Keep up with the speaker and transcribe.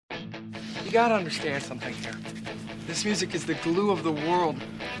You gotta understand something here. This music is the glue of the world.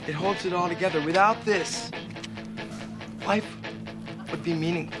 It holds it all together. Without this, life would be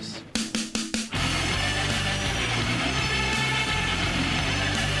meaningless.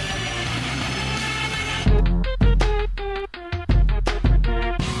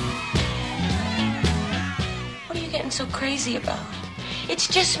 What are you getting so crazy about? It's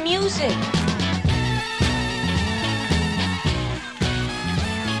just music.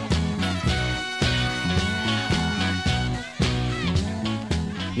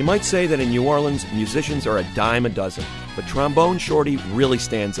 You might say that in New Orleans, musicians are a dime a dozen, but Trombone Shorty really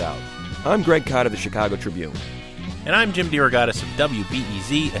stands out. I'm Greg Cott of the Chicago Tribune. And I'm Jim DeRogatis of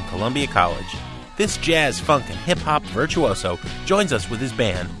WBEZ and Columbia College. This jazz, funk, and hip-hop virtuoso joins us with his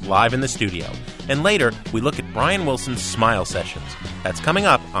band live in the studio. And later, we look at Brian Wilson's Smile Sessions. That's coming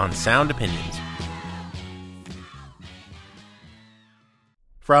up on Sound Opinions.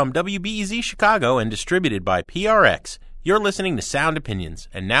 From WBEZ Chicago and distributed by PRX, you're listening to Sound Opinions,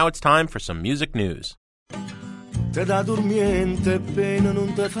 and now it's time for some music news. Te da dormiente pena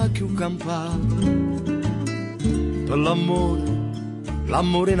non te fa più campare. Per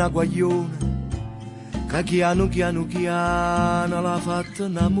l'amore è una guaglione che chiano l'ha fatta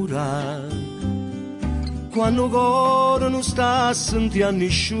innamorare. Quando cuore non sta a sentire a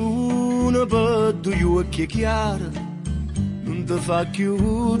nessuno, per due occhi chiari non te fa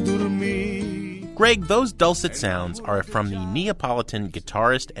più dormire. Greg, those dulcet sounds are from the Neapolitan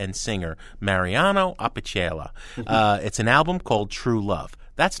guitarist and singer Mariano Apicella. It's an album called True Love.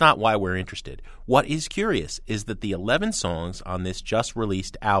 That's not why we're interested. What is curious is that the 11 songs on this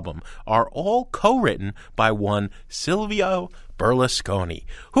just-released album are all co-written by one Silvio Berlusconi,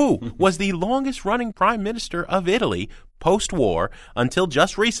 who was the longest-running prime minister of Italy post-war until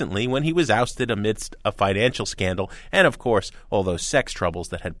just recently when he was ousted amidst a financial scandal and, of course, all those sex troubles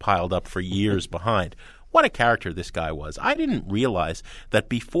that had piled up for years behind. What a character this guy was. I didn't realize that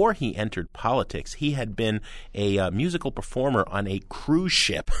before he entered politics, he had been a musical performer on a cruise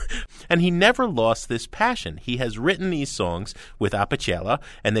ship. And he never lost this passion. He has written these songs with Apicella,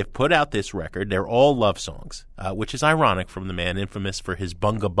 and they've put out this record. They're all love songs, which is ironic from the man infamous for his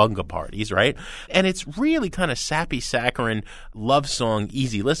bunga bunga parties, right? And it's really kind of sappy, saccharine, love song,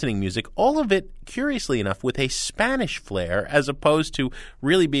 easy listening music, all of it, curiously enough, with a Spanish flair as opposed to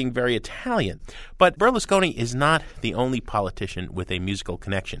really being very Italian. But Berlusconi is not the only politician with a musical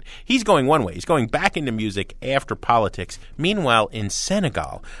connection. He's going one way. He's going back into music after politics. Meanwhile, in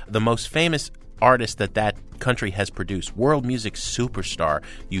Senegal, the most famous artist that country has produced, world music superstar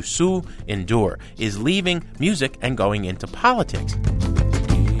Youssou N'Dour, is leaving music and going into politics.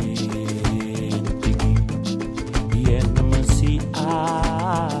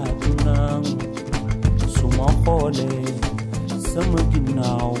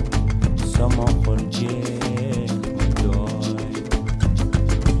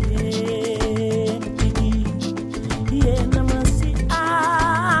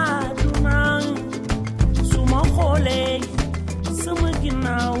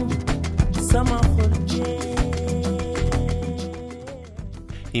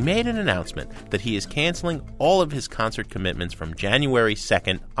 He made an announcement that he is canceling all of his concert commitments from January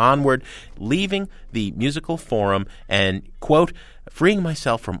 2nd onward, leaving the musical forum and, quote, freeing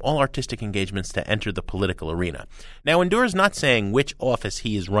myself from all artistic engagements to enter the political arena. Now, N'Dour is not saying which office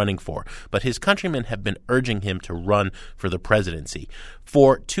he is running for, but his countrymen have been urging him to run for the presidency.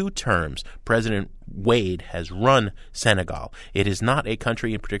 For 2 terms, President Wade has run Senegal. It is not a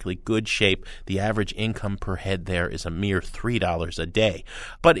country in particularly good shape. The average income per head there is a mere $3 a day.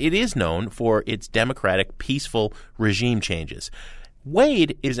 But it is known for its democratic, peaceful regime changes.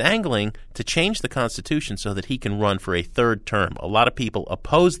 Wade is angling to change the Constitution so that he can run for a 3rd term. A lot of people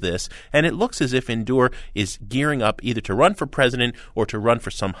oppose this, and it looks as if N'Dour is gearing up either to run for president or to run for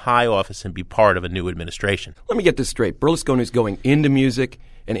some high office and be part of a new administration. Let me get this straight. Berlusconi's going into music,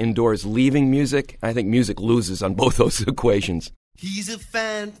 and N'Dour is leaving music. I think music loses on both those equations. He's a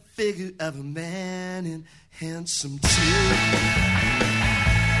fine figure of a man and handsome too.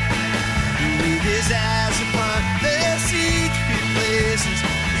 With his eyes upon the secret places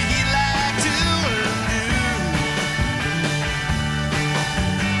he'd like to undo.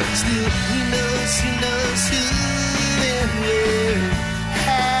 Still, he knows who and where,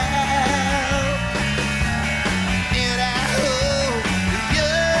 how. And I hope that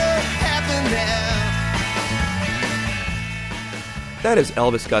you're happy now. That is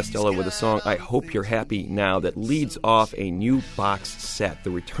Elvis Costello with a song, I Hope You're Happy Now, that leads off a new box set,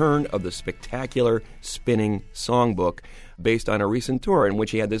 the return of the spectacular spinning songbook, based on a recent tour in which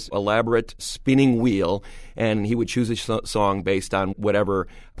he had this elaborate spinning wheel, and he would choose a song based on whatever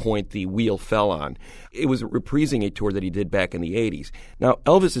point the wheel fell on. It was reprising a tour that he did back in the 80s. Now,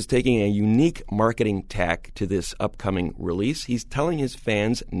 Elvis is taking a unique marketing tack to this upcoming release. He's telling his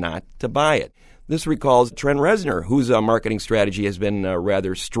fans not to buy it. This recalls Trent Reznor, whose marketing strategy has been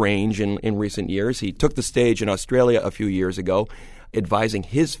rather strange in recent years. He took the stage in Australia a few years ago, advising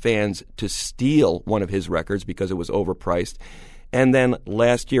his fans to steal one of his records because it was overpriced. And then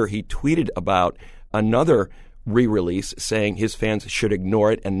last year he tweeted about another re-release, saying his fans should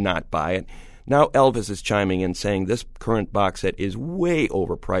ignore it and not buy it. Now Elvis is chiming in, saying this current box set is way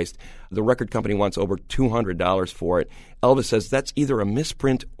overpriced. The record company wants over $200 for it. Elvis says that's either a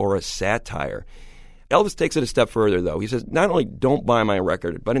misprint or a satire. Elvis takes it a step further, though. He says, not only don't buy my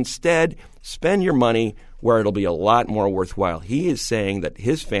record, but instead spend your money where it'll be a lot more worthwhile. He is saying that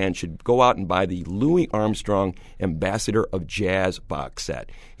his fans should go out and buy the Louis Armstrong Ambassador of Jazz box set.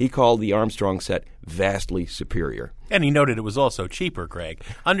 He called the Armstrong set vastly superior. And he noted it was also cheaper, Greg,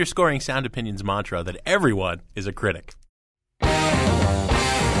 underscoring Sound Opinion's mantra that everyone is a critic.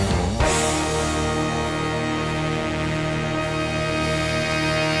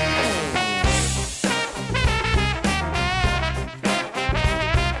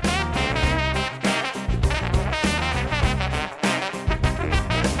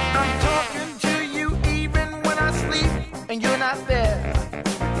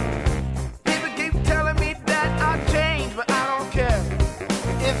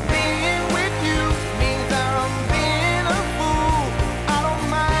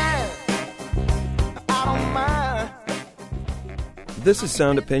 This is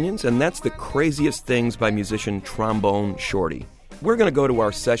Sound Opinions, and that's the craziest things by musician Trombone Shorty. We're going to go to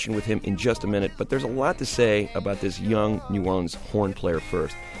our session with him in just a minute, but there's a lot to say about this young New Orleans horn player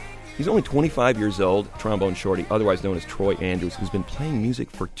first. He's only 25 years old, Trombone Shorty, otherwise known as Troy Andrews, who's been playing music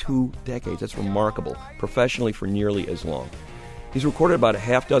for 2 decades. That's remarkable, professionally for nearly as long. He's recorded about a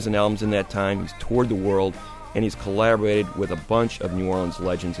half dozen albums in that time. He's toured the world, and he's collaborated with a bunch of New Orleans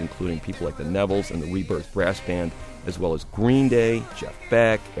legends, including people like the Nevilles and the Rebirth Brass Band, as well as Green Day, Jeff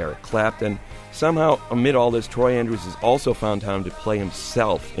Beck, Eric Clapton. Somehow, amid all this, Troy Andrews has also found time to play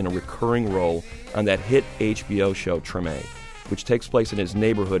himself in a recurring role on that hit HBO show Treme, which takes place in his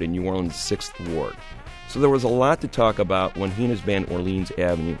neighborhood in New Orleans' 6th Ward. So there was a lot to talk about when he and his band Orleans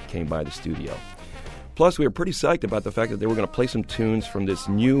Avenue came by the studio. Plus, we were pretty psyched about the fact that they were going to play some tunes from this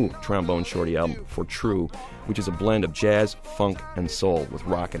new Trombone Shorty album, For True, which is a blend of jazz, funk, and soul with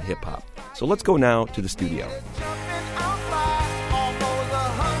rock and hip-hop. So let's go now to the studio.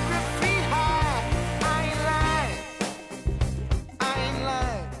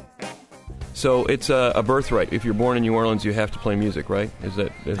 So it's a birthright. If you're born in New Orleans, you have to play music, right? Is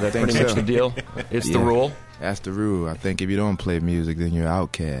that pretty much the deal? It's the rule? That's the rule. I think if you don't play music, then you're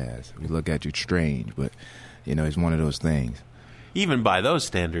outcast. We look at you strange, but, it's one of those things. Even by those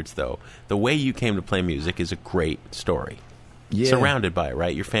standards, though, the way you came to play music is a great story. Yeah. Surrounded by it,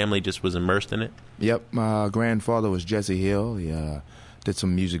 right? Your family just was immersed in it? Yep. My grandfather was Jesse Hill. He did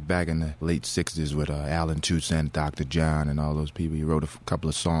some music back in the late 60s with Alan Toussaint, Dr. John, and all those people. He wrote a couple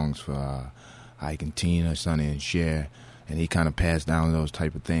of songs for Ike and Tina, Sonny and Cher. And he kind of passed down those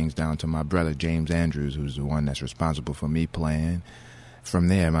type of things down to my brother, James Andrews, who's the one that's responsible for me playing. From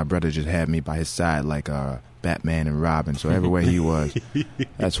there, my brother just had me by his side like Batman and Robin. So everywhere he was,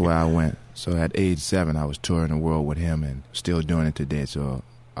 that's where I went. So at age 7, I was touring the world with him and still doing it today. So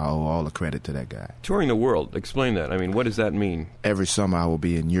I owe all the credit to that guy. Touring the world, explain that. I mean, what does that mean? Every summer I will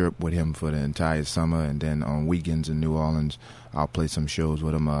be in Europe with him for the entire summer, and then on weekends in New Orleans, I'll play some shows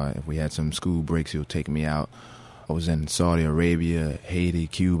with him. If we had some school breaks, he'll take me out. I was in Saudi Arabia, Haiti,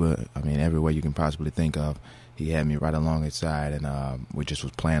 Cuba. I mean, everywhere you can possibly think of. He had me right along his side, and we just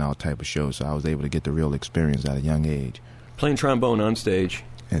was playing all type of shows, so I was able to get the real experience at a young age. Playing trombone on stage?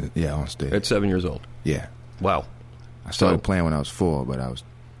 Yeah, on stage. At 7 years old? Yeah. Wow. I started playing when I was 4, but I was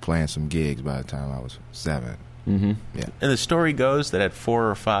playing some gigs by the time I was 7. Mm-hmm. Yeah. And the story goes that at 4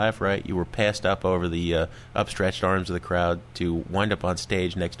 or 5, right, you were passed up over the upstretched arms of the crowd to wind up on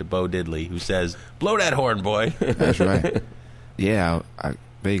stage next to Bo Diddley, who says, "Blow that horn, boy." That's right. Yeah, I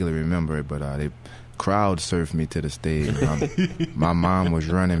vaguely remember it, but they crowd surfed me to the stage. My mom was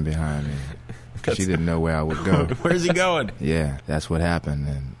running behind me because she didn't know where I would go. Where's he going? Yeah, that's what happened.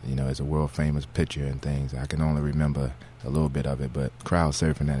 And, it's a world-famous picture and things. I can only remember a little bit of it, but crowd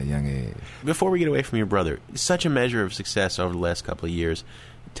surfing at a young age. Before we get away from your brother, such a measure of success over the last couple of years,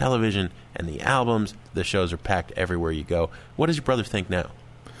 television and the albums. The shows are packed everywhere you go. What does your brother think now?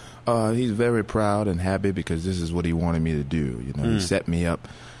 He's very proud and happy because this is what he wanted me to do. You know, he set me up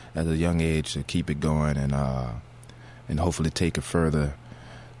at a young age to keep it going and hopefully take it further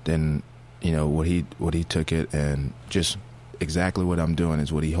than what he took it, and just exactly what I'm doing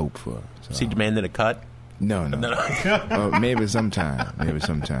is what he hoped for. So. Is he demanding a cut? No. Maybe sometime.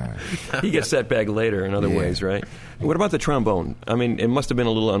 He gets that back later in other ways, right? What about the trombone? I mean, it must have been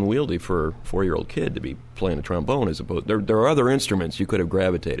a little unwieldy for a 4-year-old kid to be playing a trombone as opposed. There are other instruments you could have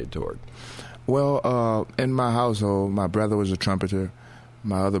gravitated toward. Well, in my household, my brother was a trumpeter.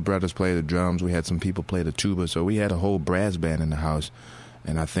 My other brothers played the drums. We had some people play the tuba, so we had a whole brass band in the house.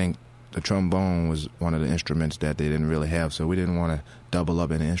 And I think the trombone was one of the instruments that they didn't really have, so we didn't want to double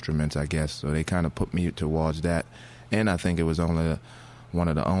up in instruments, I guess. So they kind of put me towards that. And I think it was only one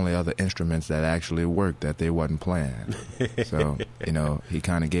of the only other instruments that actually worked that they wasn't playing. So, he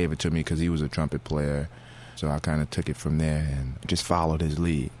kind of gave it to me because he was a trumpet player. So I kind of took it from there and just followed his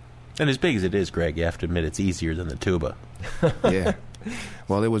lead. And as big as it is, Greg, you have to admit it's easier than the tuba. Yeah.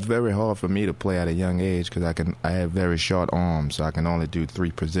 Well, it was very hard for me to play at a young age because I have very short arms, so I can only do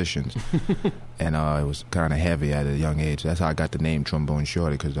 3 positions. And it was kind of heavy at a young age. That's how I got the name Trombone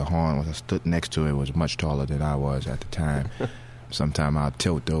Shorty, because the horn, when I stood next to it, was much taller than I was at the time. Sometime I'd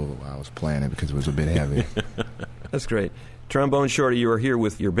tilt though while I was playing it because it was a bit heavy. That's great. Trombone Shorty, you are here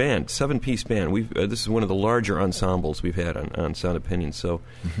with your band, 7-piece band. This is one of the larger ensembles we've had on Sound Opinions. So,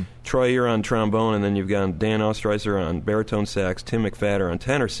 Troy, you're on trombone, and then you've got Dan Ostreiser on baritone sax, Tim McFadder on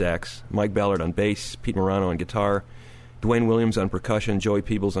tenor sax, Mike Ballard on bass, Pete Morano on guitar, Dwayne Williams on percussion, Joey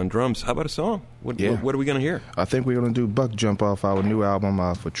Peebles on drums. How about a song? What are we going to hear? I think we're going to do Buck Jump off our new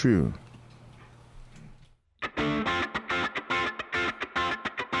album, For True.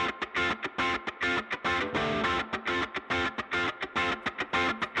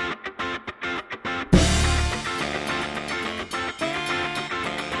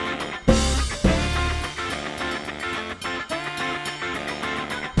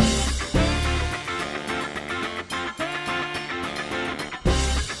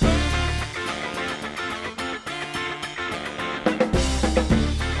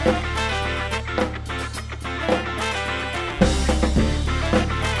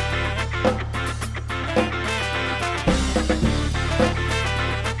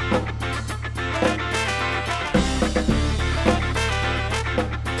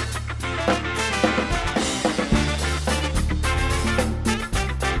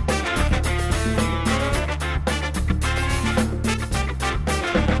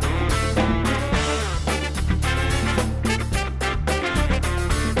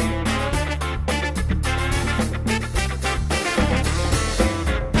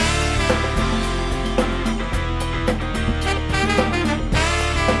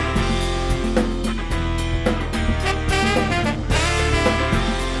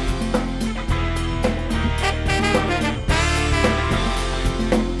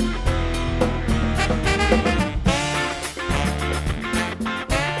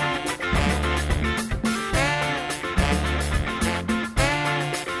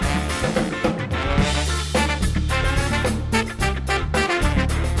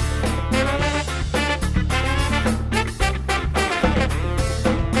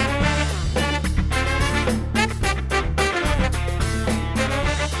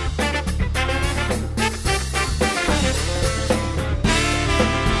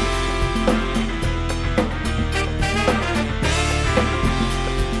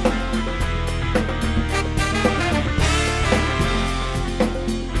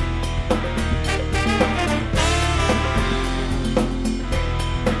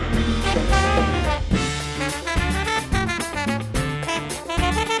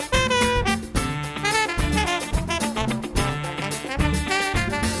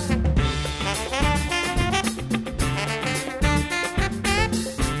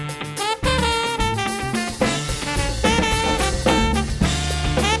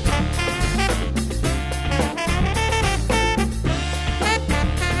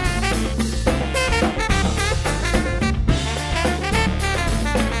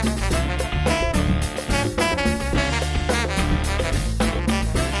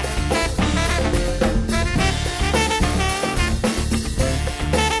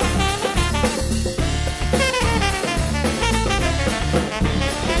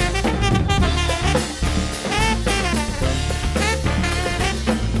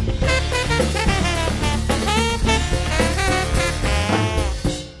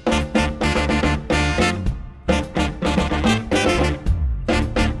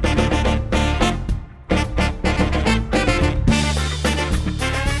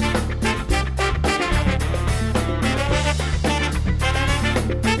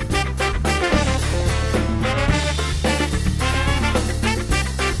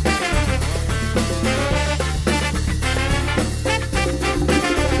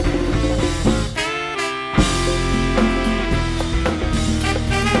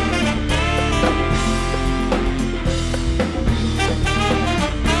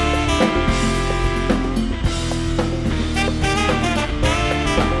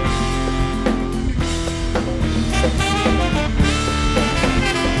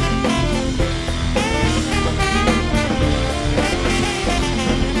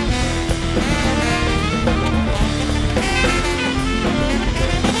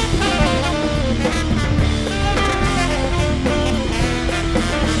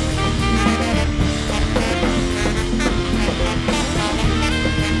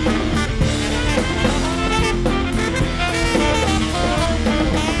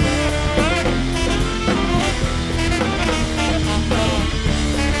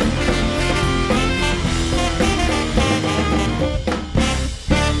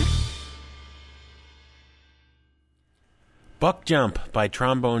 Buck Jump by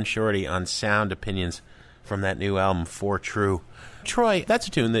Trombone Shorty on Sound Opinions from that new album, For True. Troy, that's a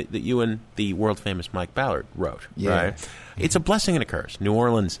tune that you and the world-famous Mike Ballard wrote, right? It's a blessing and a curse. New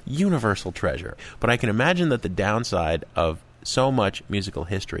Orleans, universal treasure. But I can imagine that the downside of so much musical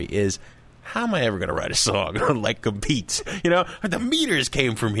history is, how am I ever going to write a song like competes? The meters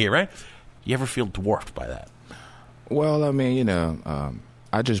came from here, right? You ever feel dwarfed by that? Well, I mean,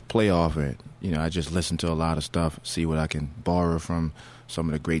 I just play off it. I just listen to a lot of stuff, see what I can borrow from some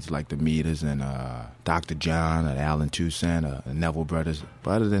of the greats like the Meters and Dr. John and Alan Toussaint, the Neville Brothers.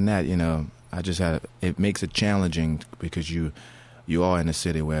 But other than that, I just it makes it challenging because you are in a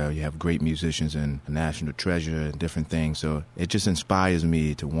city where you have great musicians and national treasure and different things. So it just inspires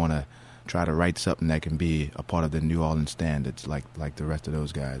me to want to try to write something that can be a part of the New Orleans standards like the rest of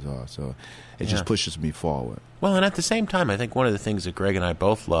those guys are. So it just pushes me forward. Well, and at the same time, I think one of the things that Greg and I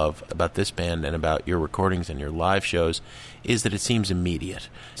both love about this band and about your recordings and your live shows is that it seems immediate.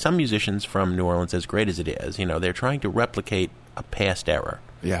 Some musicians from New Orleans, as great as it is, they're trying to replicate a past era.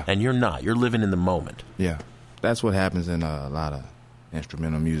 Yeah. And you're not. You're living in the moment. Yeah. That's what happens in a lot of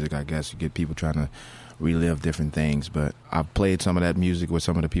instrumental music, I guess. You get people trying to relive different things, but I've played some of that music with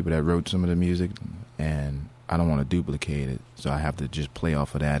some of the people that wrote some of the music, and I don't want to duplicate it, so I have to just play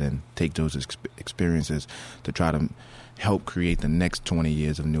off of that and take those experiences to try to help create the next 20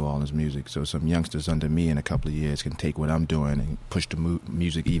 years of New Orleans music, so some youngsters under me in a couple of years can take what I'm doing and push the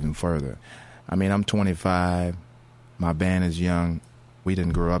music even further. I mean, I'm 25, my band is young, we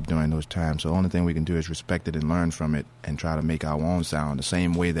didn't grow up during those times, so the only thing we can do is respect it and learn from it and try to make our own sound, the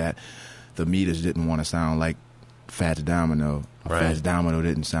same way that the Meters didn't want to sound like Fats Domino. Right. Fats Domino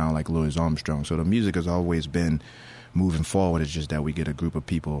didn't sound like Louis Armstrong. So the music has always been moving forward. It's just that we get a group of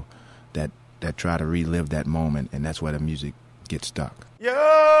people that try to relive that moment, and that's where the music gets stuck.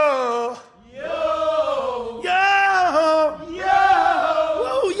 Yo! Yo! Yo! Yo!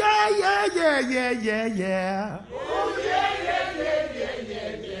 Oh, yeah, yeah, yeah, yeah, yeah, yeah. Oh, yeah, yeah, yeah, yeah,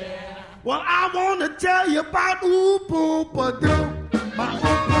 yeah, yeah. Well, I want to tell you about Oop-Oop-A-Doo. My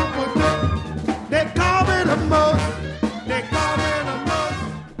Oop-Oop-A-Doo. They call me the most. They call me the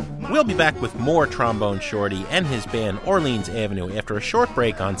most. We'll be back with more Trombone Shorty and his band Orleans Avenue after a short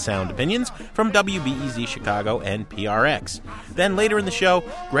break on Sound Opinions from WBEZ Chicago and PRX. Then later in the show,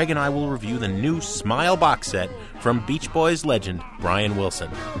 Greg and I will review the new Smile box set from Beach Boys legend Brian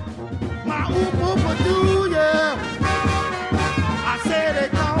Wilson. My Oop-Oop-A-Doo, yeah. I say they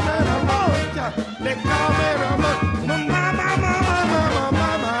call me the most. They call me the most.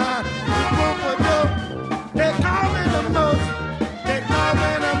 They call me the most. They call me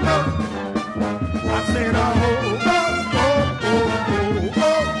the most. I said, oh, oh, oh, oh, oh,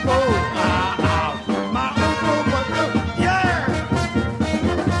 oh, oh, ah, ah, my Oop-Oop-A-Doo, yeah.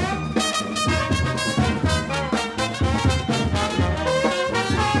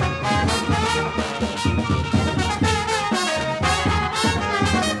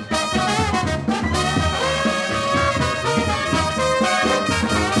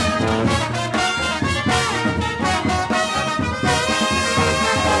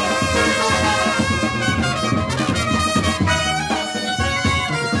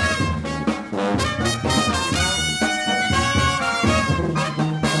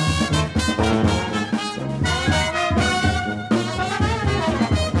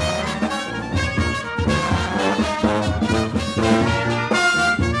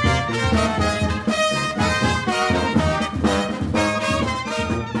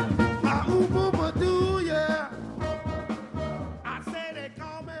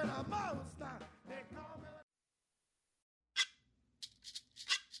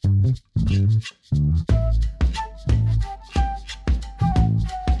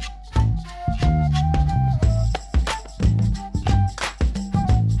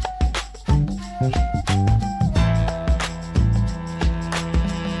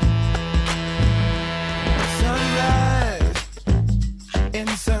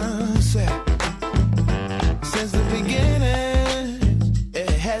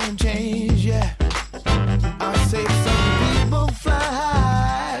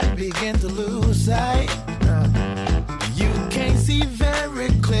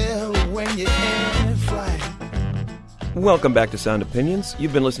 Welcome back to Sound Opinions.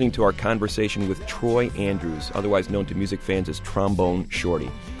 You've been listening to our conversation with Troy Andrews, otherwise known to music fans as Trombone Shorty.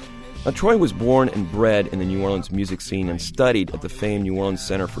 Now, Troy was born and bred in the New Orleans music scene and studied at the famed New Orleans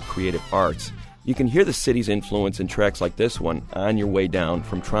Center for Creative Arts. You can hear the city's influence in tracks like this one, On Your Way Down,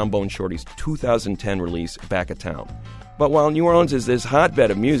 from Trombone Shorty's 2010 release, Back of Town. But while New Orleans is this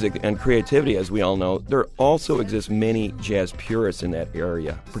hotbed of music and creativity, as we all know, there also exist many jazz purists in that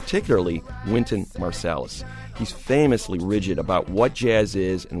area, particularly Wynton Marsalis. He's famously rigid about what jazz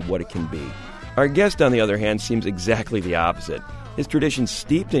is and what it can be. Our guest, on the other hand, seems exactly the opposite. His tradition's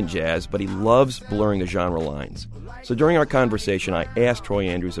steeped in jazz, but he loves blurring the genre lines. So during our conversation, I asked Troy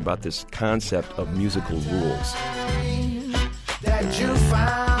Andrews about this concept of musical rules. That you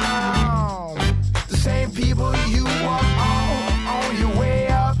found the same people you walk on your way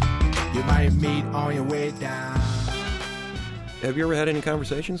up, you might meet on your way down. Have you ever had any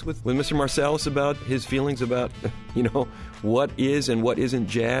conversations with Mr. Marsalis about his feelings about, what is and what isn't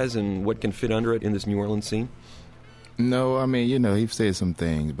jazz and what can fit under it in this New Orleans scene? No, I mean, he's said some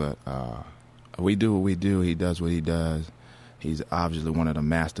things, but we do what we do. He does what he does. He's obviously one of the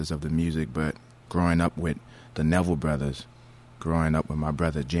masters of the music, but growing up with the Neville brothers, growing up with my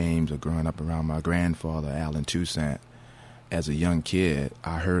brother James, or growing up around my grandfather, Alan Toussaint, as a young kid,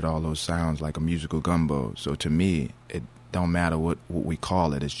 I heard all those sounds like a musical gumbo. So to me, it don't matter what we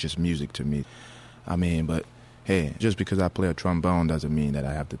call it. It's just music to me. I mean, but hey, just because I play a trombone doesn't mean that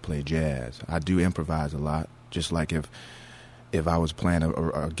I have to play jazz. I do improvise a lot, just like if I was playing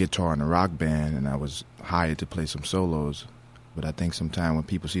a guitar in a rock band and I was hired to play some solos. But I think sometimes when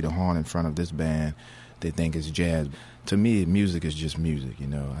people see the horn in front of this band, they think it's jazz. To me, music is just music,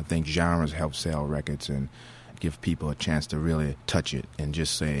 I think genres help sell records and give people a chance to really touch it and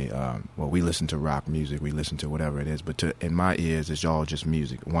just say, well, we listen to rock music, we listen to whatever it is. But in my ears, it's all just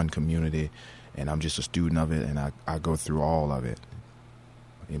music, one community, and I'm just a student of it, and I go through all of it.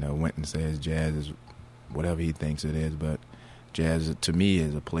 Wynton says jazz is whatever he thinks it is, but jazz, to me,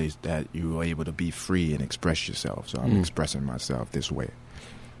 is a place that you're able to be free and express yourself. So I'm expressing myself this way.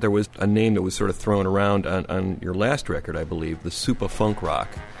 There was a name that was sort of thrown around on your last record, I believe, the Supafunkrock.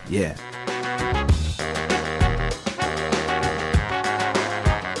 Yeah.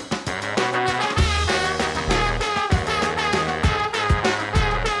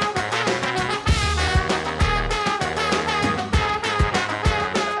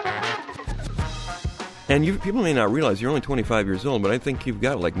 And people may not realize you're only 25 years old, but I think you've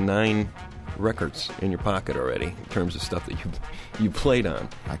got like 9 records in your pocket already in terms of stuff that you played on.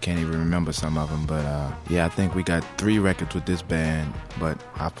 I can't even remember some of them, but I think we got 3 records with this band, but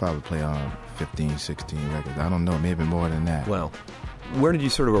I'll probably play on 15, 16 records. I don't know, maybe more than that. Well, where did you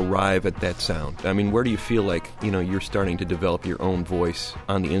sort of arrive at that sound? I mean, where do you feel like, you're starting to develop your own voice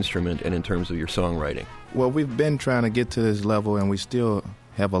on the instrument and in terms of your songwriting? Well, we've been trying to get to this level, and we still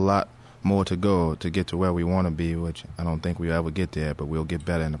have a lot more to go to get to where we want to be, which I don't think we'll ever get there, but we'll get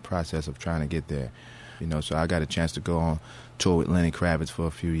better in the process of trying to get there. So I got a chance to go on tour with Lenny Kravitz for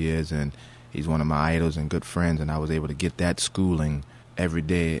a few years, and he's one of my idols and good friends, and I was able to get that schooling every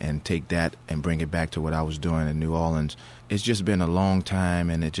day and take that and bring it back to what I was doing in New Orleans. It's just been a long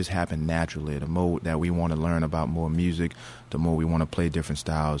time, and it just happened naturally. The more that we want to learn about more music, the more we want to play different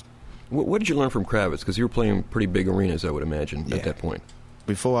styles. What did you learn from Kravitz? Because you were playing pretty big arenas, I would imagine, at that point.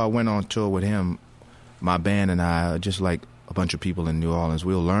 Before I went on tour with him, my band and I, just like a bunch of people in New Orleans,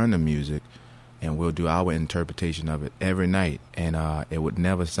 we'll learn the music and we'll do our interpretation of it every night. And it would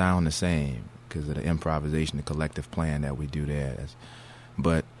never sound the same because of the improvisation, the collective playing that we do there.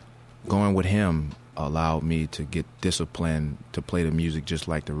 But going with him allowed me to get disciplined to play the music just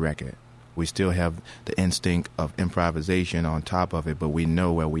like the record. We still have the instinct of improvisation on top of it, but we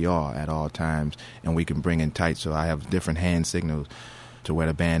know where we are at all times and we can bring in tight. So I have different hand signals to where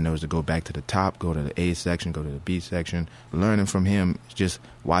the band knows to go back to the top, go to the A section, go to the B section. Learning from him, just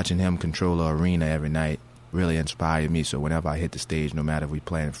watching him control the arena every night really inspired me. So whenever I hit the stage, no matter if we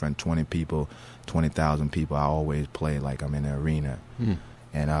play in front of 20 people, 20,000 people, I always play like I'm in the arena.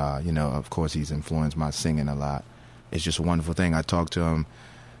 And, of course, he's influenced my singing a lot. It's just a wonderful thing. I talk to him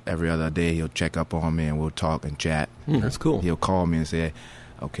every other day. He'll check up on me and we'll talk and chat. That's cool. He'll call me and say,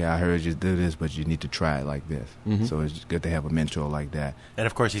 okay, I heard you do this, but you need to try it like this. So it's good to have a mentor like that. And,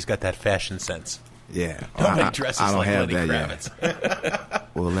 of course, he's got that fashion sense. Yeah. Nobody dresses I don't like have Lenny that Kravitz. yet.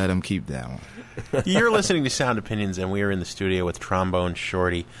 We'll let him keep that one. You're listening to Sound Opinions, and we are in the studio with Trombone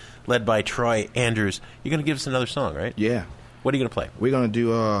Shorty, led by Troy Andrews. You're going to give us another song, right? Yeah. What are you going to play? We're going to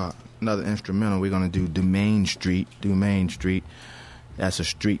do another instrumental. We're going to do Dumaine Street. That's a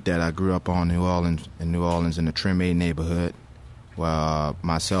street that I grew up on in New Orleans in the Treme neighborhood. Well,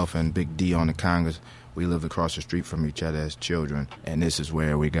 myself and Big D on the Congress, we lived across the street from each other as children, and this is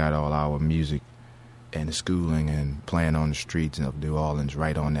where we got all our music and the schooling and playing on the streets of New Orleans,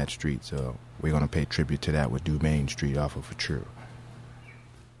 right on that street. So we're going to pay tribute to that with Dumaine Street off of For True.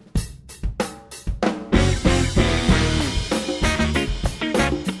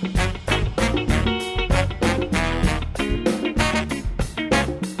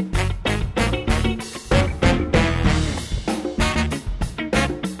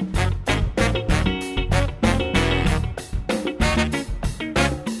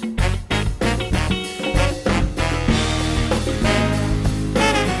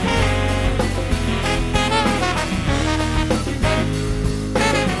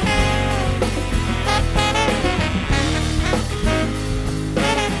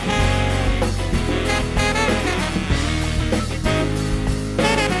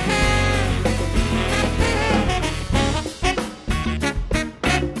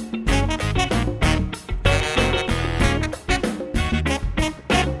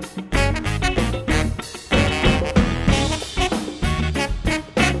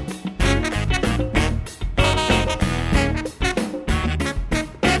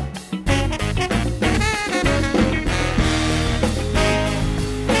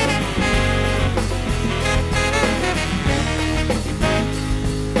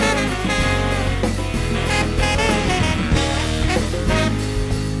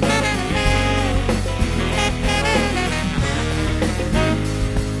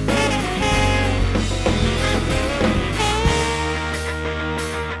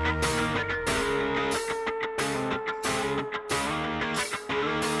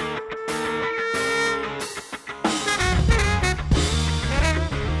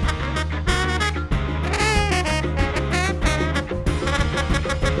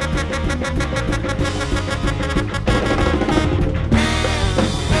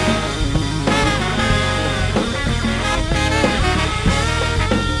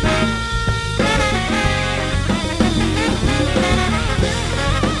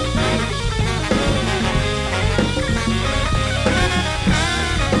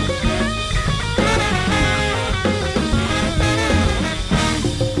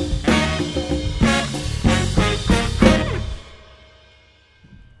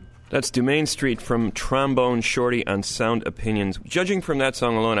 That's Dumaine Street from Trombone Shorty on Sound Opinions. Judging from that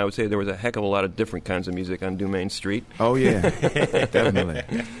song alone, I would say there was a heck of a lot of different kinds of music on Dumaine Street. Oh, yeah, definitely.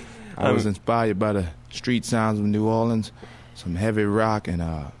 I was inspired by the street sounds of New Orleans, some heavy rock and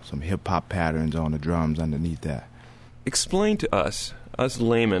some hip-hop patterns on the drums underneath that. Explain to us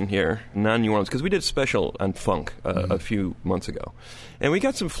laymen here, non-New Orleans, because we did a special on funk a few months ago, and we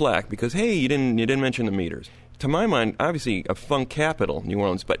got some flack because, hey, you didn't mention the meters. To my mind, obviously a funk capital, New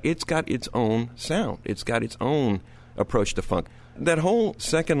Orleans, but it's got its own sound. It's got its own approach to funk. That whole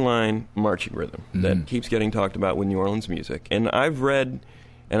second line marching rhythm that keeps getting talked about with New Orleans music, and I've read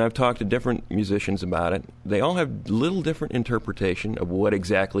and I've talked to different musicians about it. They all have little different interpretation of what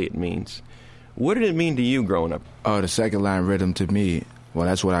exactly it means. What did it mean to you growing up? Oh, the second line rhythm to me, well,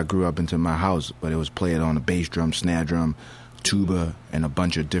 that's what I grew up into my house, but it was played on the bass drum, snare drum, tuba, and a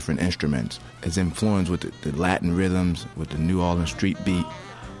bunch of different instruments. It's influenced with the Latin rhythms, with the New Orleans street beat.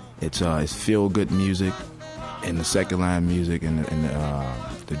 It's feel-good music, and the second line music and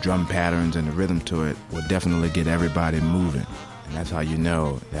the drum patterns and the rhythm to it will definitely get everybody moving. And that's how you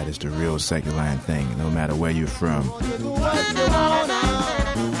know that it's the real second line thing, no matter where you're from.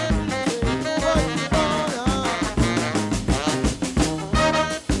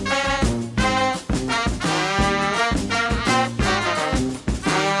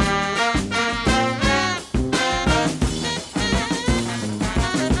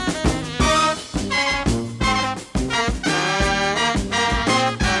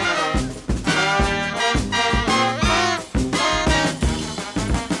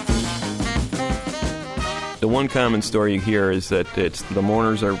 The one common story you hear is that it's the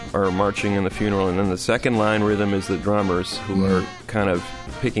mourners are marching in the funeral, and then the second line rhythm is the drummers who are kind of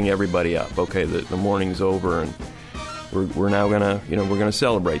picking everybody up. Okay, the mourning's over, and we're now gonna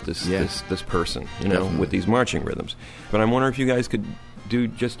celebrate this person, Definitely. with these marching rhythms. But I'm wondering if you guys could do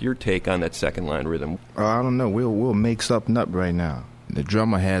just your take on that second line rhythm. I don't know. We'll make something up right now. The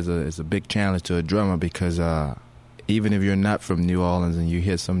drummer is a big challenge to a drummer because even if you're not from New Orleans and you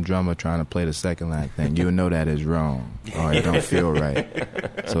hear some drummer trying to play the second line thing, you'll know that is wrong or it don't feel right.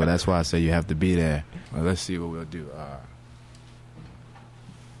 So that's why I say you have to be there. Well, let's see what we'll do.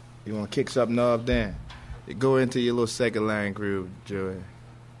 You want to kick something off, Dan? Go into your little second line groove, Joey.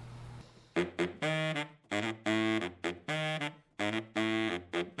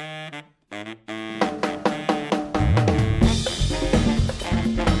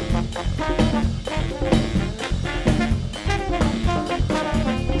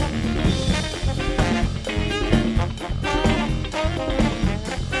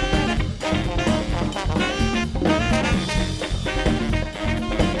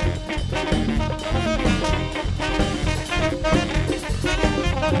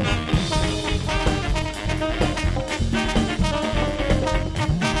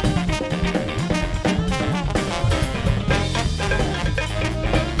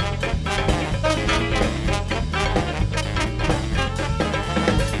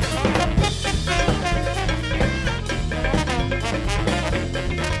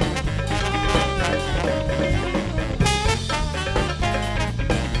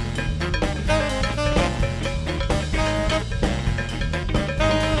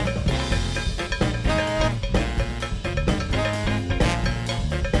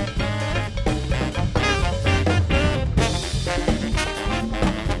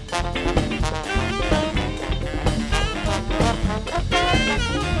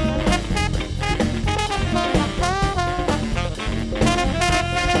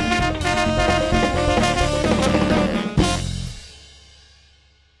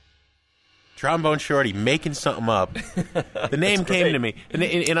 Trombone Shorty making something up. The name came to me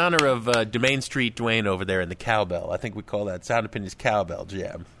in honor of Dumaine Street Dwayne over there in the Cowbell. I think we call that Sound Opinions Cowbell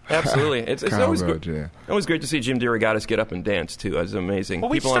Jam. Absolutely. It's always Cowbell good. Jam. Always great to see Jim DeRogatis get up and dance, too. It's amazing. Well,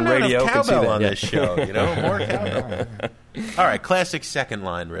 we People still on not radio have can see cowbell that. on this show, more cowbell. All right, classic second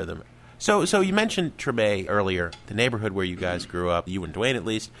line rhythm. So you mentioned Treme earlier, the neighborhood where you guys grew up, you and Dwayne at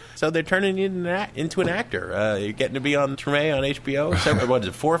least. So they're turning you into an actor. You're getting to be on Treme on HBO. What is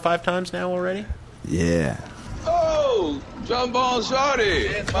it, 4 or 5 times now already? Yeah. Oh, Trombone Shorty,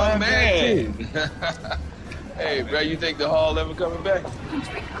 my man. Hey, bro, you think the Hall ever coming back?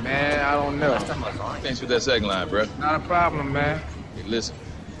 Man, I don't know. Thanks for that second line, bro. Not a problem, man. Hey, listen,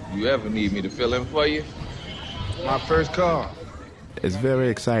 you ever need me to fill in for you? My first call. It's very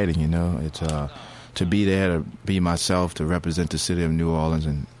exciting, It's to be there, to be myself, to represent the city of New Orleans,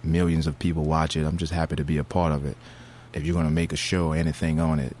 and millions of people watch it. I'm just happy to be a part of it. If you're going to make a show or anything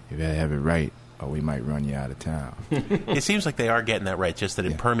on it, you better have it right, or we might run you out of town. It seems like they are getting that right, just that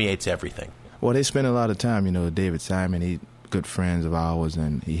it permeates everything. Well, they spend a lot of time, David Simon, he good friends of ours,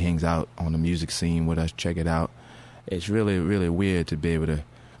 and he hangs out on the music scene with us. Check it out. It's really, really weird to be able to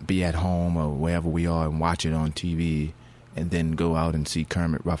be at home or wherever we are and watch it on TV, and then go out and see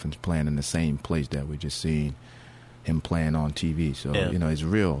Kermit Ruffins playing in the same place that we just seen him playing on TV. So, Yeah. you know, it's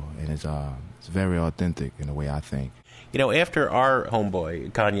real, and it's very authentic in the way I think. You know, after our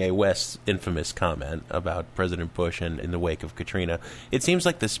homeboy Kanye West's infamous comment about President Bush and in the wake of Katrina, it seems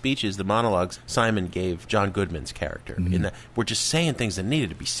like the speeches, the monologues Simon gave John Goodman's character, in that were just saying things that needed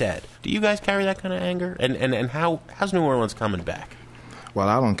to be said. Do you guys carry that kind of anger? And how's New Orleans coming back? Well,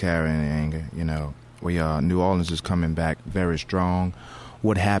 I don't carry any anger. You know, New Orleans is coming back very strong.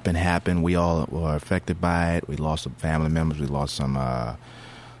 What happened. We all were affected by it. We lost some family members. We lost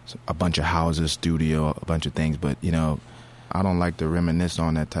a bunch of houses, studio, a bunch of things. But, you know, I don't like to reminisce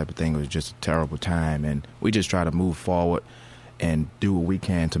on that type of thing. It was just a terrible time. And we just try to move forward and do what we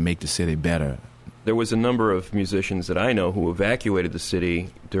can to make the city better. There was a number of musicians that I know who evacuated the city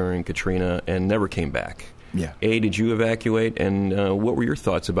during Katrina and never came back. Yeah. Did you evacuate, and what were your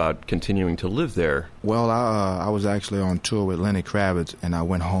thoughts about continuing to live there? Well, I was actually on tour with Lenny Kravitz, and I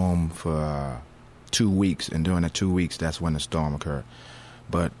went home for 2 weeks, and during the 2 weeks, that's when the storm occurred.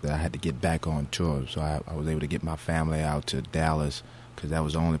 But I had to get back on tour, so I was able to get my family out to Dallas, because that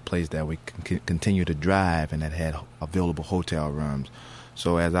was the only place that we could continue to drive and that had available hotel rooms.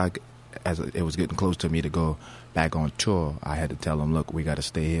 So as it was getting close to me to go back on tour, I had to tell them, look, we got to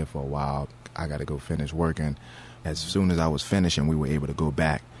stay here for a while. I got to go finish working. As soon as I was finishing, we were able to go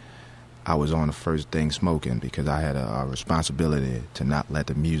back. I was on the first thing smoking because I had a responsibility to not let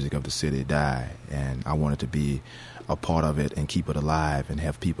the music of the city die, and I wanted to be a part of it and keep it alive and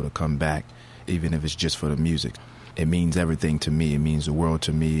have people to come back, even if it's just for the music. It means everything to me. It means the world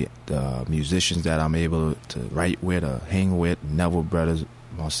to me. The musicians that I'm able to write with or hang with, Neville Brothers,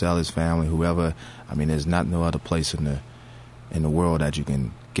 Marcellus family, whoever. I mean, there's not no other place in the world that you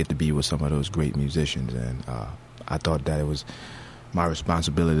can get to be with some of those great musicians, and I thought that it was my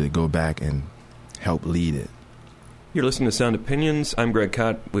responsibility to go back and help lead it. You're listening to Sound Opinions. I'm Greg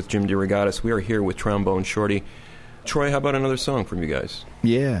Kot with Jim DeRogatis. We are here with Trombone Shorty. Troy, how about another song from you guys?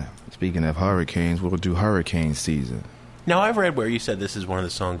 Yeah. Speaking of hurricanes, we'll do hurricane season. Now, I've read where you said this is one of the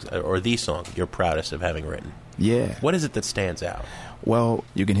songs, or the song, you're proudest of having written. Yeah. What is it that stands out? Well,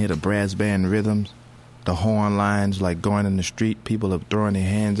 you can hear the brass band rhythms, the horn lines, like going in the street, people are throwing their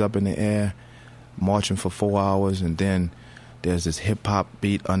hands up in the air, marching for 4 hours, and then there's this hip-hop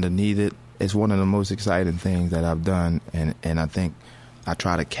beat underneath it. It's one of the most exciting things that I've done, and I think I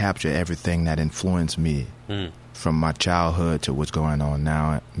try to capture everything that influenced me from my childhood to what's going on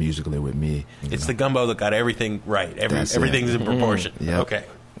now musically with me. It's the gumbo that got everything right. Everything's in proportion. Yep. Okay.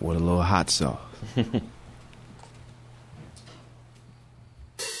 With a little hot sauce.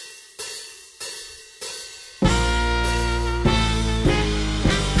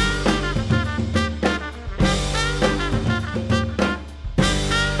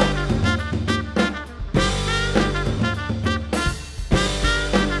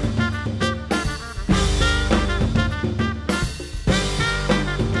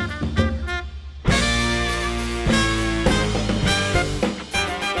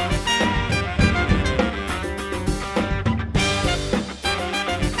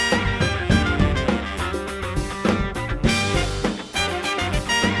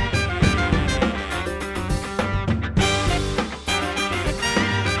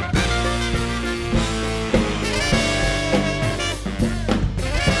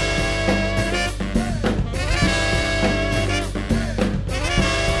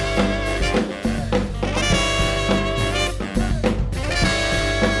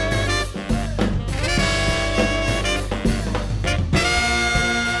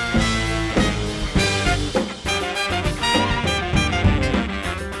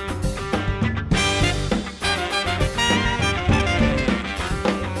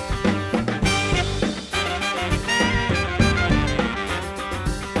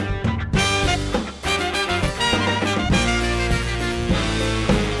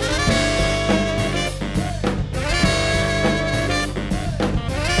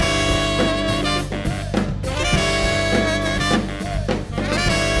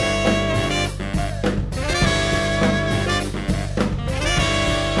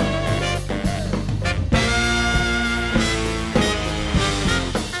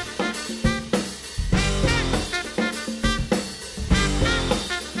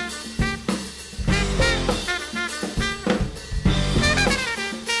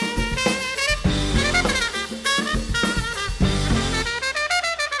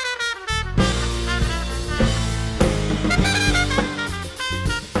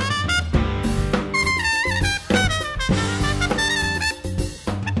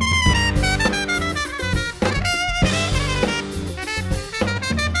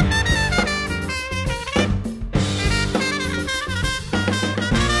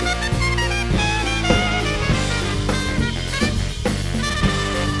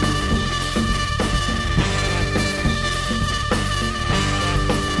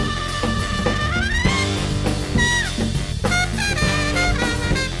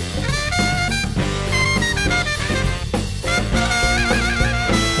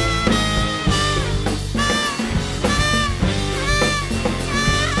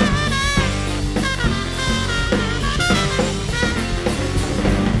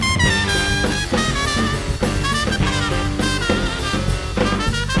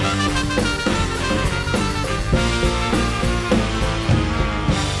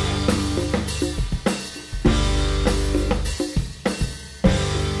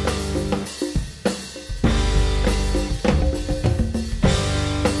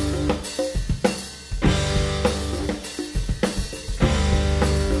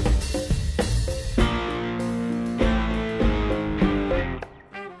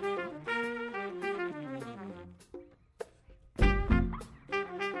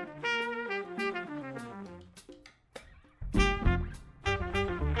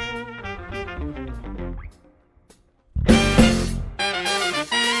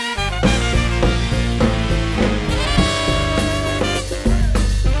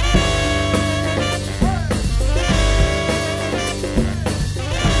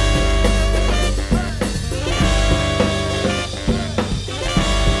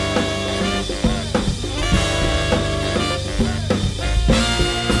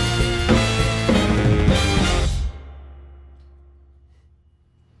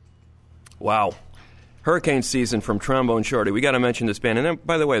 Wow. Hurricane Season from Trombone Shorty. We got to mention this band. And then,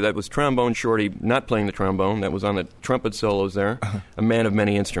 by the way, that was Trombone Shorty not playing the trombone. That was on the trumpet solos there. A man of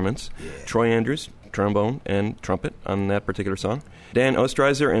many instruments. Yeah. Troy Andrews, trombone and trumpet on that particular song. Dan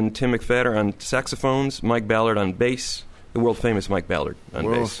Oestreiser and Tim McFadder on saxophones. Mike Ballard on bass. The world-famous Mike Ballard on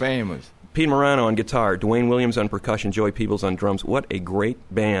bass. World-famous. Pete Morano on guitar, Dwayne Williams on percussion, Joey Peebles on drums. What a great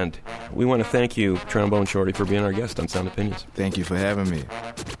band. We want to thank you, Trombone Shorty, for being our guest on Sound Opinions. Thank you for having me.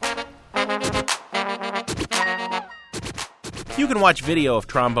 You can watch video of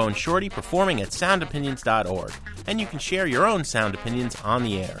Trombone Shorty performing at soundopinions.org, and you can share your own sound opinions on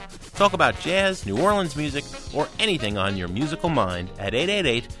the air. Talk about jazz, New Orleans music, or anything on your musical mind at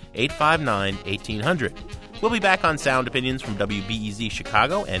 888-859-1800. We'll be back on Sound Opinions from WBEZ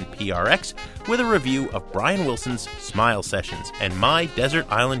Chicago and PRX with a review of Brian Wilson's Smile Sessions and my Desert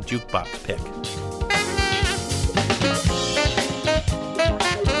Island Jukebox pick.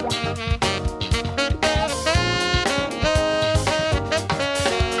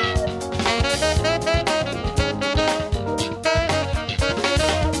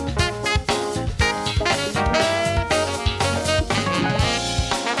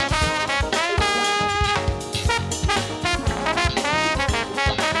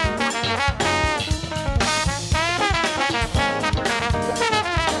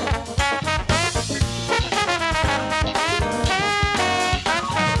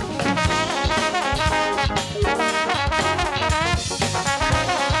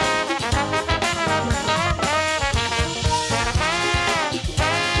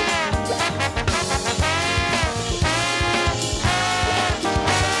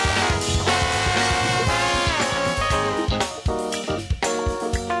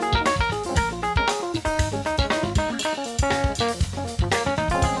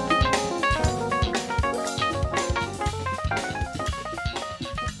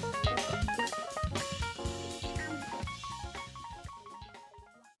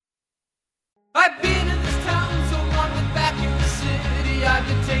 I've been in this town, so long that back in the city I've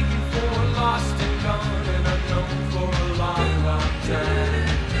been taken for lost and gone, and unknown for a long, long time.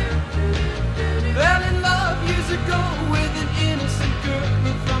 Fell in love years ago with an innocent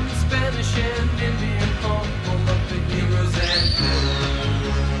girl from the Spanish and Indian home of the heroes and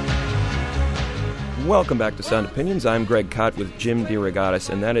Welcome back to Sound Opinions. I'm Greg Kot with Jim DeRogatis,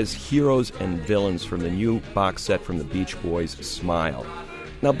 and that is Heroes and Villains from the new box set from the Beach Boys, Smile.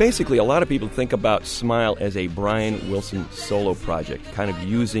 Now, basically, a lot of people think about Smile as a Brian Wilson solo project, kind of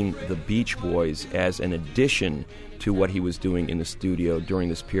using the Beach Boys as an addition to what he was doing in the studio during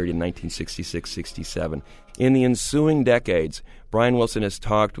this period in 1966-67. In the ensuing decades, Brian Wilson has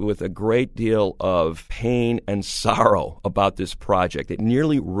talked with a great deal of pain and sorrow about this project. It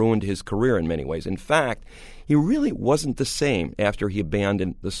nearly ruined his career in many ways. In fact, he really wasn't the same after he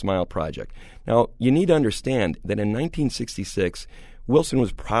abandoned the Smile project. Now, you need to understand that in 1966, Wilson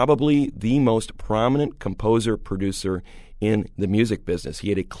was probably the most prominent composer-producer in the music business. He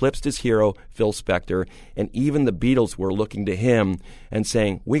had eclipsed his hero, Phil Spector, and even the Beatles were looking to him and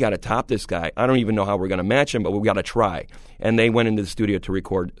saying, we got to top this guy. I don't even know how we're going to match him, but we got to try. And they went into the studio to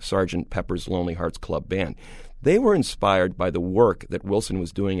record Sgt. Pepper's Lonely Hearts Club Band. They were inspired by the work that Wilson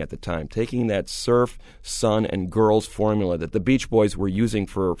was doing at the time, taking that surf, sun, and girls formula that the Beach Boys were using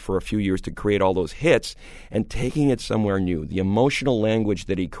for a few years to create all those hits, and taking it somewhere new. The emotional language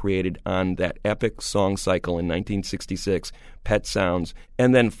that he created on that epic song cycle in 1966, Pet Sounds,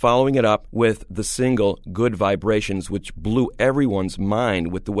 and then following it up with the single Good Vibrations, which blew everyone's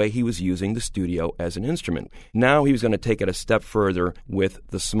mind with the way he was using the studio as an instrument. Now he was going to take it a step further with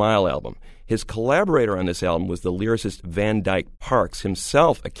the Smile album. His collaborator on this album was the lyricist Van Dyke Parks,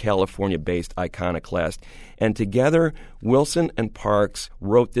 himself a California-based iconoclast. And together, Wilson and Parks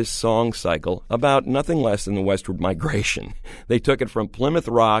wrote this song cycle about nothing less than the westward migration. They took it from Plymouth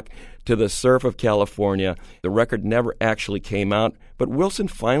Rock to the surf of California. The record never actually came out, but Wilson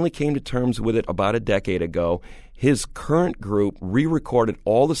finally came to terms with it about a decade ago. His current group re-recorded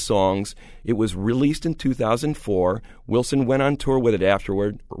all the songs. It was released in 2004. Wilson went on tour with it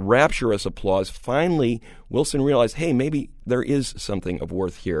afterward. Rapturous applause. Finally, Wilson realized, hey, maybe there is something of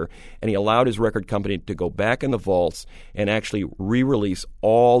worth here. And he allowed his record company to go back in the vaults and actually re-release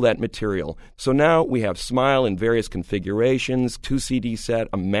all that material. So now we have Smile in various configurations, 2 CD set,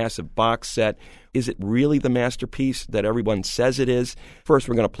 a massive box set. Is it really the masterpiece that everyone says it is? First,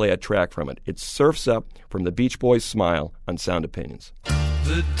 we're going to play a track from it. It Surfs Up from the Beach Boys' Smile on Sound Opinions.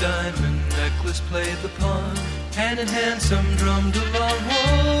 The diamond necklace played the pawn, hand in hand some drummed along,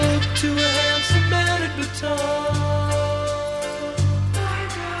 woke to a handsome man at baton.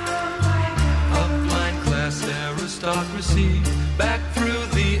 Upline class aristocracy, back through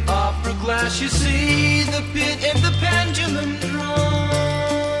the opera glass. crash, you see the pit and the pendulum drum.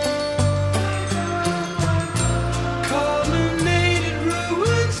 Colonnaded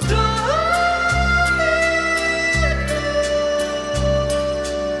ruins dominate.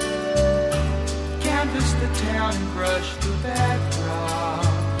 Canvas the town and brush the backdrop.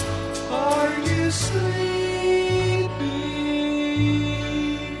 Are you sleeping?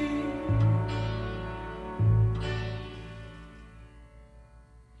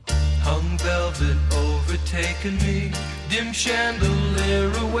 Hung velvet overtaken me, dim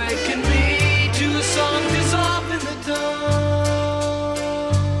chandelier awakened me to a song dissolved in the dawn.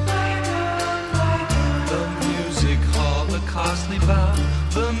 The music hall, a costly vow.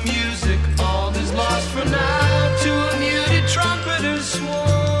 The music all is lost for now to a muted trumpeter's swan.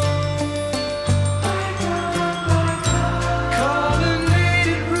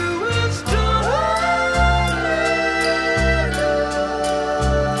 Colonnaded ruins dominate.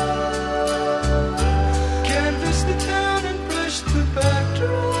 Canvas the town and brush the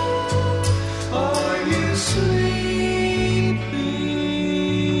backdrop. Are you sleeping,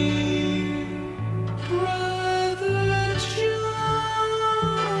 Brother John?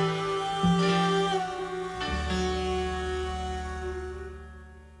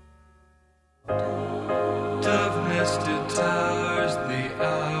 Dove-nested towers, the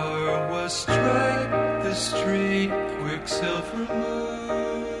hour was strike. The street, quicksilver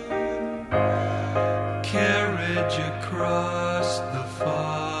moon. Carriage across the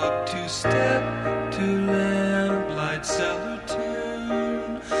fog, two-step to lamplight cellar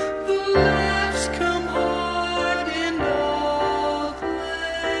tune. The laughs come hard in Auld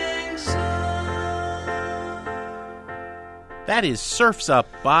Lang Syne. That is Surf's Up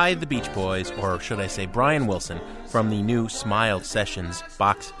by the Beach Boys, or should I say Brian Wilson, from the new Smile Sessions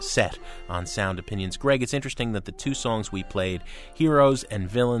box set on Sound Opinions. Greg, it's interesting that the two songs we played, Heroes and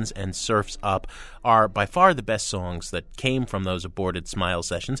Villains and Surf's Up, are by far the best songs that came from those aborted Smile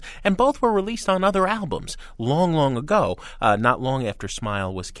Sessions, and both were released on other albums long, long ago, not long after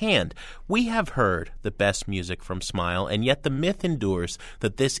Smile was canned. We have heard the best music from Smile, and yet the myth endures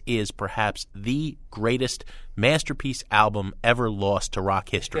that this is perhaps the greatest masterpiece album ever lost to rock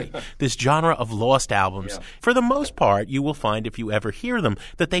history. This genre of lost albums, for the most part, you will find if you ever hear them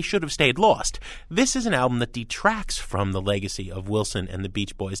that they should have stayed lost. This is an album that detracts from the legacy of Wilson and the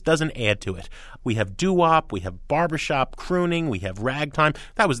Beach Boys, doesn't add to it. We have doo-wop, we have barbershop crooning, we have ragtime.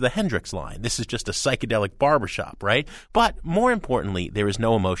 That was the Hendrix line. This is just a psychedelic barbershop, right? But more importantly, there is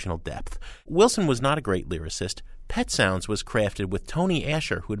no emotional depth. Wilson was not a great lyricist. Pet Sounds was crafted with Tony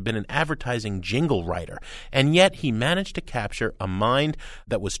Asher, who had been an advertising jingle writer, and yet he managed to capture a mind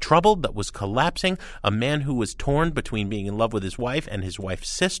that was troubled, that was collapsing, a man who was torn between being in love with his wife and his wife's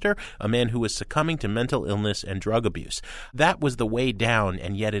sister, a man who was succumbing to mental illness and drug abuse. That was the way down,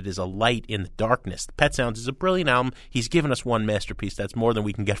 and yet it is a light in the darkness. Pet Sounds is a brilliant album. He's given us one masterpiece. That's more than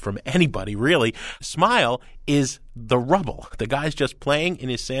we can get from anybody, really. Smile is the rubble. The guy's just playing in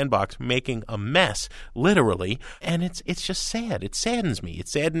his sandbox, making a mess, literally, and it's just sad. It saddens me. It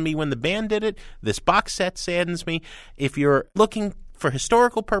saddened me when the band did it. This box set saddens me. If you're looking for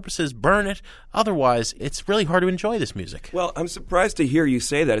historical purposes, burn it. Otherwise, it's really hard to enjoy this music. Well, I'm surprised to hear you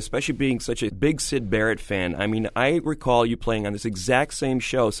say that, especially being such a big Syd Barrett fan. I mean, I recall you playing on this exact same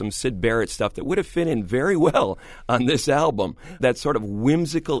show some Syd Barrett stuff that would have fit in very well on this album. That sort of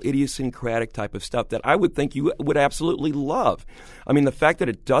whimsical, idiosyncratic type of stuff that I would think you would absolutely love. I mean, the fact that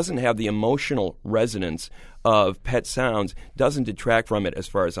it doesn't have the emotional resonance of Pet Sounds doesn't detract from it as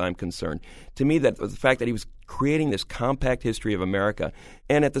far as I'm concerned. To me, that the fact that he was creating this compact history of America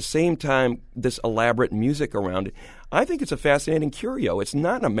and at the same time this elaborate music around it, I think it's a fascinating curio. It's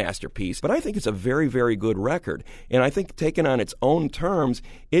not a masterpiece, but I think it's a very, very good record. And I think taken on its own terms,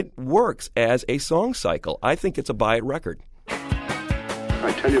 it works as a song cycle. I think it's a buy it record.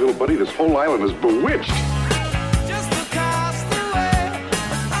 I tell you, little buddy, this whole island is bewitched.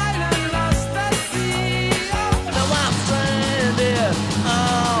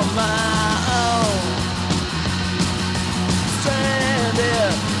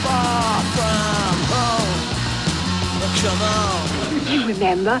 You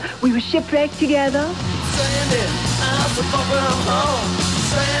remember, we were shipwrecked together.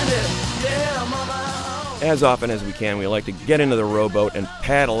 As often as we can, we like to get into the rowboat and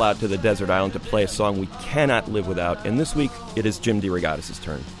paddle out to the desert island to play a song we cannot live without. And this week, it is Jim DeRogatis'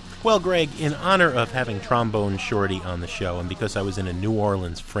 turn. Well, Greg, in honor of having Trombone Shorty on the show, and because I was in a New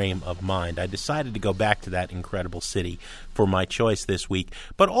Orleans frame of mind, I decided to go back to that incredible city for my choice this week.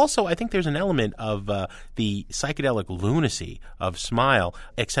 But also, I think there's an element of the psychedelic lunacy of Smile,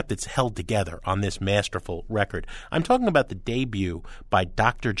 except it's held together on this masterful record. I'm talking about the debut by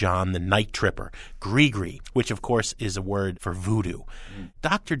Dr. John the Night Tripper, Gree-Gree, which, of course, is a word for voodoo.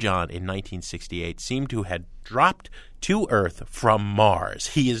 Dr. John, in 1968, seemed to have dropped to Earth from Mars.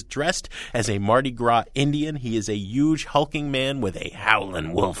 He is dressed as a Mardi Gras Indian. He is a huge hulking man with a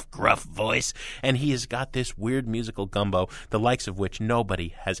howling wolf gruff voice, and he has got this weird musical gumbo, the likes of which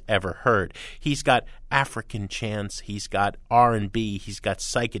nobody has ever heard. He's got African chants, he's got R&B, he's got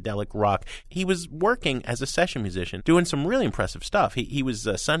psychedelic rock. He was working as a session musician, doing some really impressive stuff. He was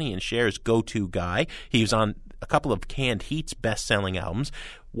Sonny and Cher's go-to guy. He was on a couple of Canned Heat's best-selling albums.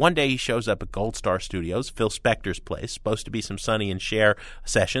 One day he shows up at Gold Star Studios, Phil Spector's place, supposed to be some Sonny and Cher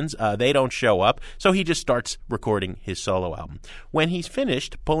sessions. They don't show up, so he just starts recording his solo album. When he's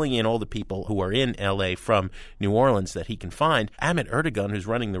finished pulling in all the people who are in L.A. from New Orleans that he can find, Ahmet Ertegun, who's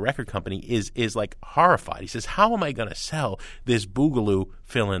running the record company, is like horrified. He says, how am I going to sell this boogaloo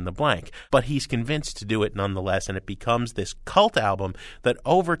fill in the blank? But he's convinced to do it nonetheless, and it becomes this cult album that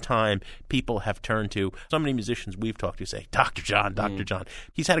over time people have turned to. So many musicians we've talked to say, Dr. John, Dr. John.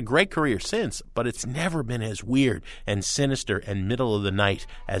 He's had a great career since, but it's never been as weird and sinister and middle of the night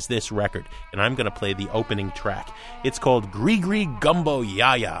as this record. And I'm going to play the opening track. It's called Gree-Gree Gumbo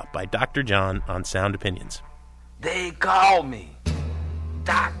Yaya by Dr. John on Sound Opinions. They call me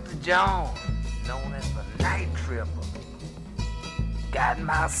Dr. John, known as the Night Tripper. Got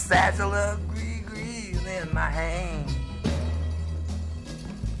my satchel of Gree-Grees in my hand.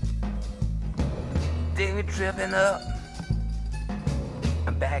 They be tripping up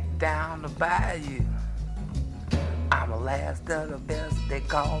and back down the bayou. I'm the last of the best, they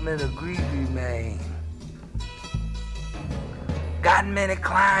call me the Gree-Gree man. Got many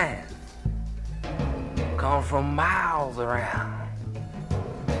clients, come from miles around,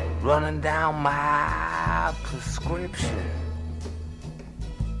 running down my prescription.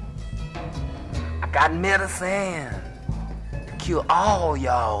 I got medicine to cure all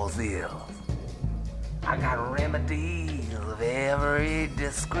y'all's ills. I got remedies of every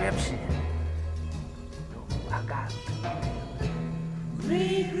description. I got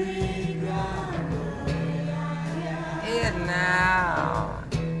Gree-Gree Gumbo, yeah, now.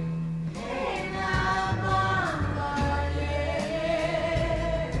 Hey now, Gumbo,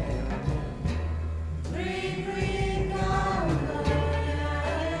 yeah. Gree-Gree Gumbo,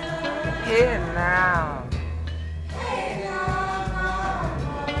 yeah, now.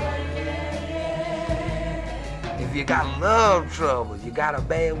 If you got love trouble, you got a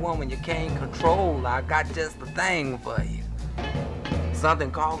bad woman you can't control, I got just the thing for you.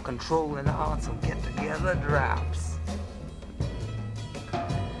 Something called controlling hearts and get-together drops.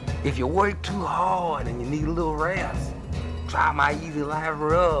 If you work too hard and you need a little rest, try my Easy Life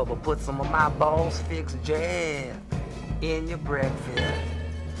Rub or put some of my Boss Fix jam in your breakfast.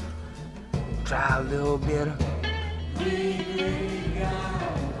 Try a little bit of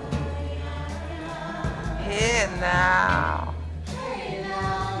Hey now. Hey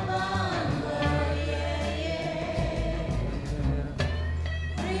now, Gumbo, yeah, yeah.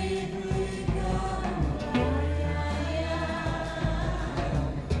 Gree-Gree Gumbo, yeah, yeah.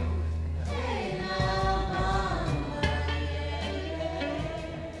 Hey now, Gumbo, yeah, yeah.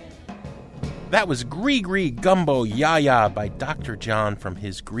 That was Gree-Gree Gumbo Yaya by Dr. John from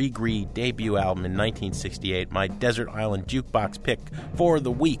his Gree-Gree debut album in 1968, my Desert Island Jukebox pick for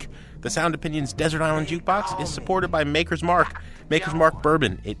the week. The Sound Opinions Desert Island Jukebox is supported by Maker's Mark. Maker's Mark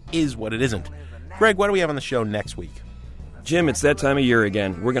Bourbon. It is what it isn't. Greg, what do we have on the show next week? Jim, it's that time of year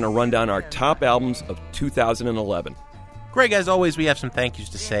again. We're going to run down our top albums of 2011. Greg, as always, we have some thank yous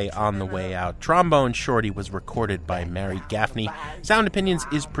to say on the way out. Trombone Shorty was recorded by Mary Gaffney. Sound Opinions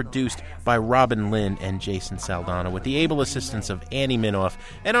is produced by Robin Lynn and Jason Saldana with the able assistance of Annie Minoff.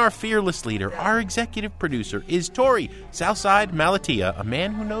 And our fearless leader, our executive producer, is Tori Southside Malatia, a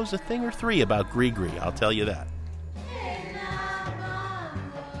man who knows a thing or three about Gree-Gree, I'll tell you that.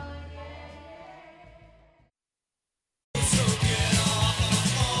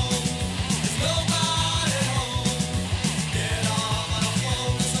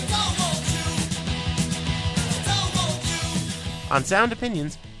 On Sound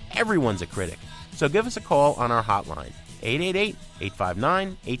Opinions, everyone's a critic. So give us a call on our hotline,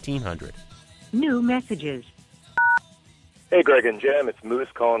 888-859-1800. New messages. Hey, Greg and Jim, it's Moose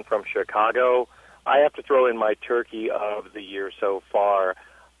calling from Chicago. I have to throw in my turkey of the year so far.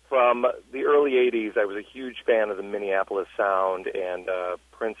 from the early 80s, I was a huge fan of the Minneapolis sound and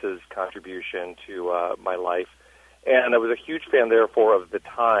Prince's contribution to my life. And I was a huge fan, therefore, of the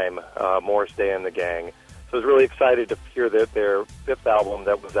time, Morris Day and the Gang. So I was really excited to hear that their fifth album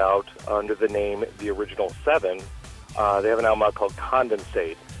that was out under the name The Original Seven, they have an album out called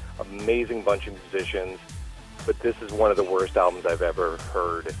Condensate. Amazing bunch of musicians, but this is one of the worst albums I've ever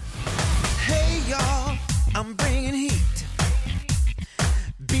heard. Hey, y'all, I'm bringing heat.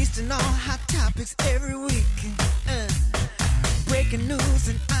 Beasting on hot topics every week. Breaking news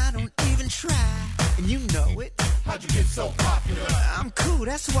and I don't even try. And you know it. How'd you get so popular? I'm cool,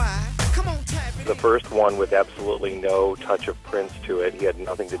 that's why. Come on, type it. The first one with absolutely no touch of Prince to it. He had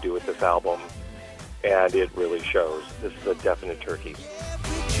nothing to do with this album, and it really shows. This is a definite turkey.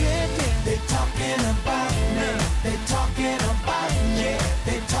 They talking about me. They talking about me.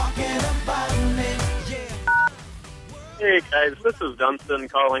 They talking about me. Hey guys, this is Dunstan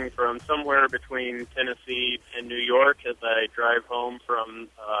calling from somewhere between Tennessee and New York as I drive home from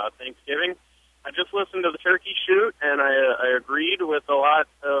Thanksgiving. I just listened to the turkey shoot, and I agreed with a lot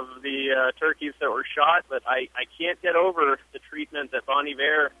of the turkeys that were shot, but I can't get over the treatment that Bon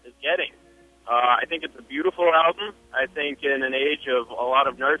Iver is getting. I think it's a beautiful album. I think in an age of a lot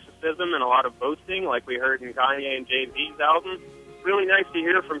of narcissism and a lot of boasting, like we heard in Kanye and Jay-Z's album, it's really nice to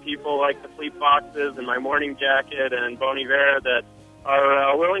hear from people like the Fleet Foxes and My Morning Jacket and Bon Iver that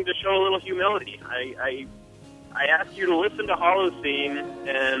are willing to show a little humility. I ask you to listen to Holocene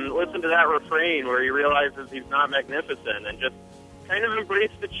and listen to that refrain where he realizes he's not magnificent and just kind of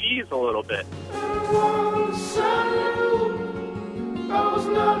embrace the cheese a little bit. I was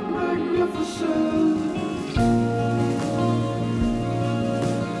not magnificent.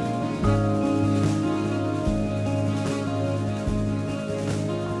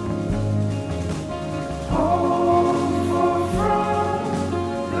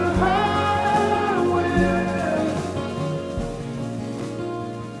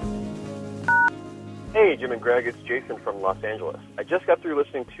 Hey, Jim and Greg, it's Jason from Los Angeles. I just got through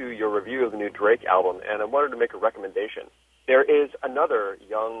listening to your review of the new Drake album, and I wanted to make a recommendation. There is another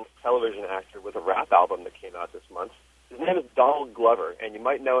young television actor with a rap album that came out this month. His name is Donald Glover, and you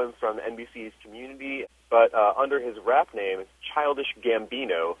might know him from NBC's Community, but under his rap name, Childish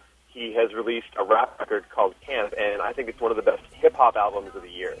Gambino, he has released a rap record called Camp, and I think it's one of the best hip-hop albums of the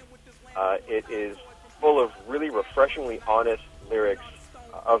year. It is full of really refreshingly honest lyrics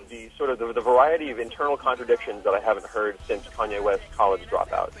of the sort of the variety of internal contradictions that I haven't heard since Kanye West's College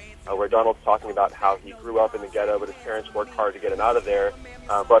Dropout, where Donald's talking about how he grew up in the ghetto, but his parents worked hard to get him out of there.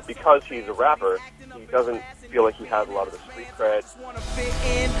 But because he's a rapper, he doesn't feel like he has a lot of the street cred. Wanna fit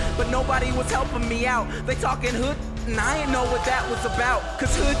in, but nobody was helping me out. They talking hood, and I didn't know what that was about.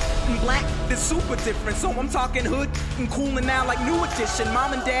 Cause hood and black is super different. So I'm talking hood and cooling now like New Edition.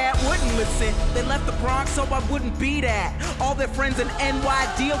 Mom and dad wouldn't listen. They left the Bronx so I wouldn't be that. All their friends in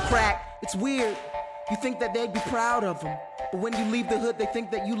NY deal crack. It's weird. You think that they'd be proud of them. But when you leave the hood, they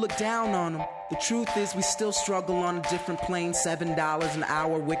think that you look down on them. The truth is we still struggle on a different plane. $7 an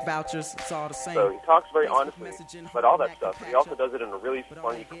hour, WIC vouchers, it's all the same. So he talks very honestly about all that stuff, but he also does it in a really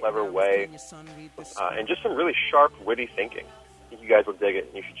funny, clever way, and just some really sharp, witty thinking. I think you guys will dig it,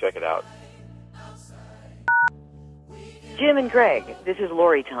 and you should check it out. Jim and Greg, this is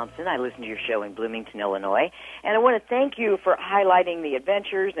Lori Thompson. I listen to your show in Bloomington, Illinois, and I want to thank you for highlighting the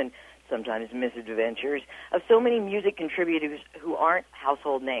adventures and sometimes misadventures of so many music contributors who aren't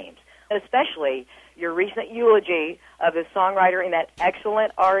household names, especially your recent eulogy of his songwriter in that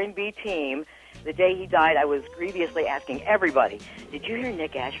excellent R&B team. The day he died, I was grievously asking everybody, did you hear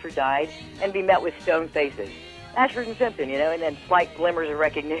Nick Ashford died? And be met with stone faces. Ashford and Simpson, you know, and then slight glimmers of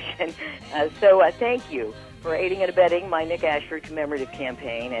recognition. So thank you for aiding and abetting my Nick Ashford commemorative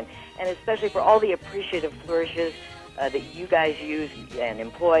campaign, and especially for all the appreciative flourishes that you guys use and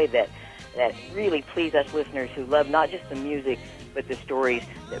employ that really please us listeners who love not just the music, but the stories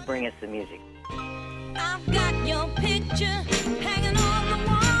that bring us the music. I've got your picture hanging on the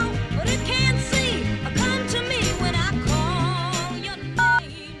wall, but it can't see. Come to me when I call your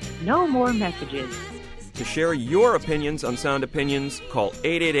name. No more messages. To share your opinions on Sound Opinions, call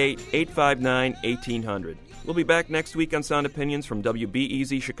 888-859-1800. We'll be back next week on Sound Opinions from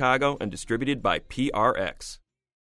WBEZ Chicago and distributed by PRX.